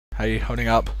How you holding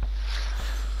up?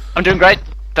 I'm doing great.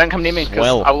 Don't come near me, because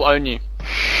Swell. I will own you.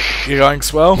 You going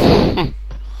swell? Is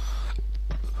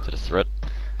it a threat?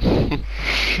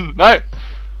 No!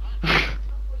 I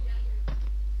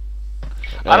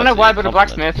don't know why, but a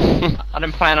blacksmith. I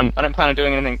don't plan on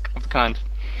doing anything of the kind.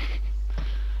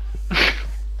 You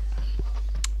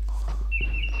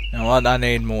know what? I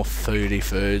need more foodie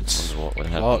foods. What would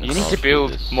What? happen You if need I to do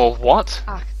build this? more what?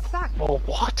 Ach, sag. More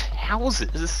what?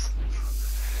 Houses?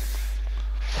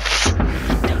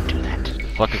 Don't do that. The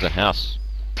fuck is a house?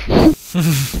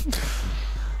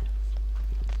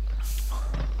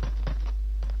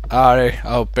 Alright,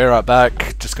 I'll be right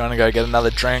back. Just gonna go get another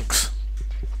drinks.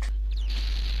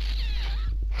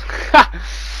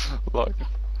 Look.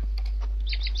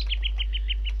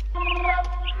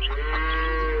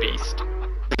 Beast.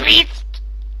 Beast!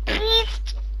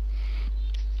 Beast!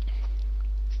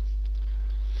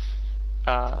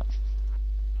 I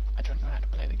don't know how to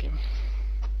play the game.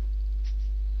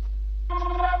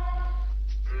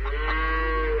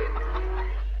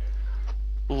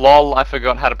 LOL, I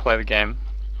forgot how to play the game.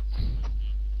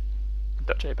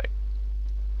 .jpg.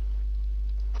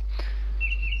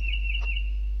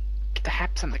 Get the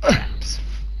haps and the craps.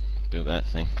 Do that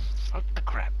thing. Fuck the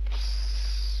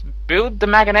craps. Build the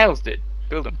mangonels, dude.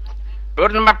 Build them.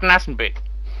 Build them up nice and big.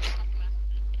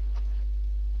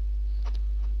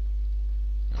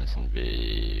 Nice and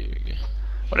big.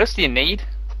 What else do you need?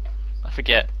 I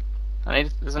forget. I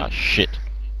need. Ah, shit.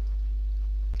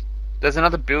 There's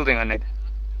another building I need.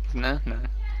 No, no.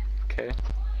 Okay.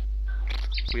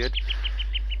 Weird.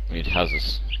 We need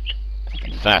houses.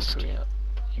 And fast.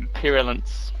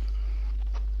 Imperialance.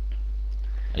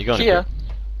 Are you going Kia.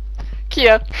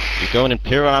 Kia. You going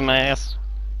Imperial on my ass?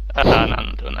 No, I'm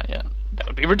not doing that yet. That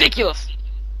would be ridiculous.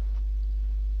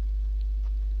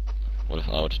 What if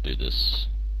I were to do this?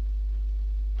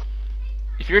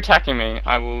 If you're attacking me,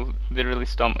 I will literally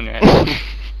stomp on your head.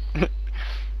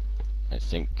 I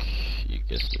think you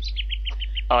guessed it.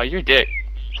 Oh, you're a dick.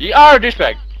 You are a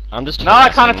douchebag. I'm just. No, I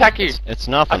can't harassing attack you. It's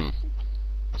nothing.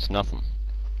 It's nothing.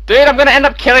 Dude, I'm gonna end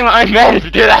up killing my own man if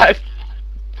you do that.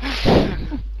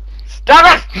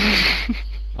 Stop it!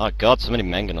 Oh god, so many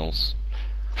mangonels.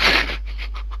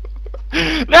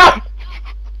 No!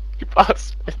 You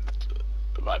bastard.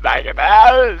 My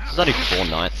mangonels. There's only 4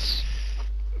 knights.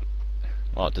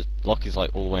 Oh, the lock is like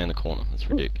all the way in the corner. That's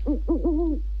ridiculous.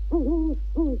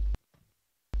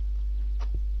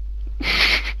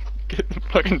 Get the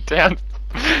fucking down.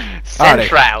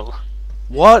 Central.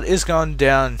 What is going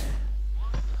down?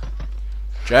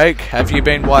 Jake, have you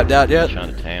been wiped out yet?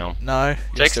 Chinatown. No. You're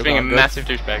Jake's still being a going good? massive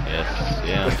douchebag. Yes,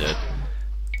 yeah, I'm dead.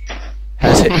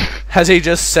 Has he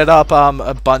just set up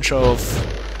a bunch of?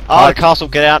 Oh, the castle,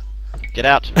 get out! Get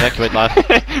out, evacuate life.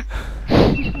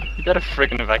 You better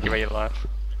freaking evacuate your life.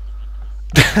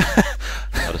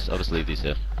 I'll just leave these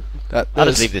here. That I'll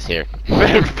just is- leave this here. You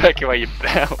better evacuate your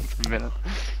bowel for a minute.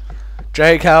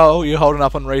 Jake, how are you holding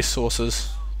up on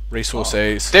resources?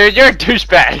 Resources. Dude, you're a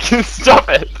douchebag. Stop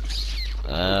it.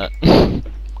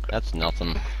 That's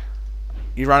nothing.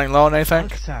 You running low on anything?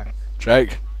 Sag.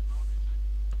 Jake?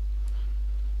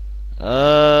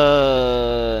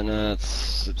 No,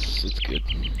 it's good.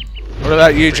 What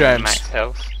about you, Freaking James? Max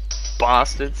health.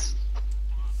 Bastards.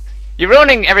 You're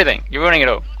ruining everything. You're ruining it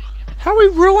all. How are we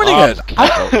ruining Oh, it?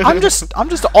 I'm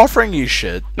just offering you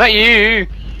shit. Not you.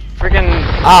 Friggin'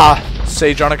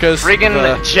 See, Jonicas.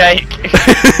 friggin' Jake.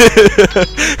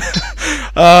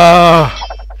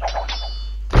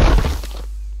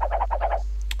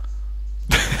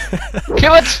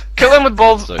 Kill it. Kill him with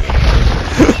balls. So,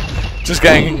 Just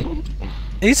getting.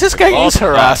 He's just getting his Oh,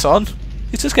 harass on.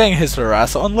 He's just getting his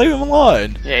harass on. Leave him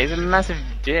alone. Yeah, he's a massive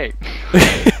dick. don't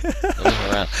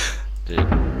harass, dude.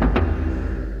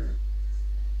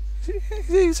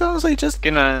 He's honestly just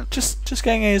Gonna.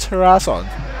 getting his harass on.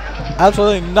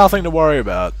 Absolutely nothing to worry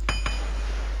about.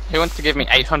 He wants to give me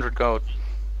 800 gold.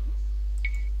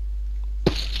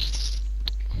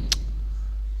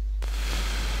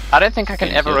 I don't think I can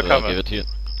ever I'll recover. give it to you.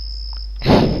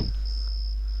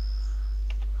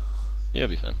 Yeah, it'll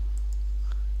be fine.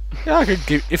 Yeah, I could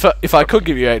give if I could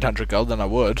give you 800 gold, then I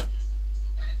would.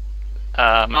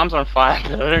 My arms are on fire,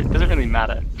 but it doesn't really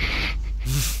matter.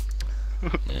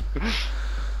 Yeah.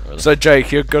 Really. So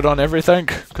Jake, you're good on everything?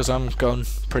 Because I'm going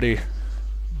pretty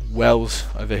wells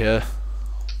over here.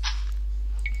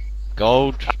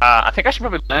 Gold. I think I should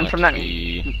probably learn from that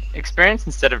XP. experience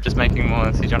instead of just making more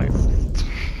Seajonics.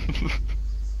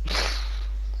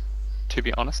 To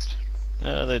be honest.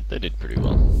 Yeah, they did pretty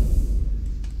well.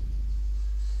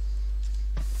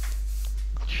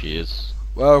 Cheers.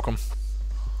 Welcome.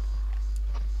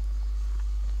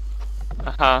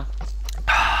 Uh-huh.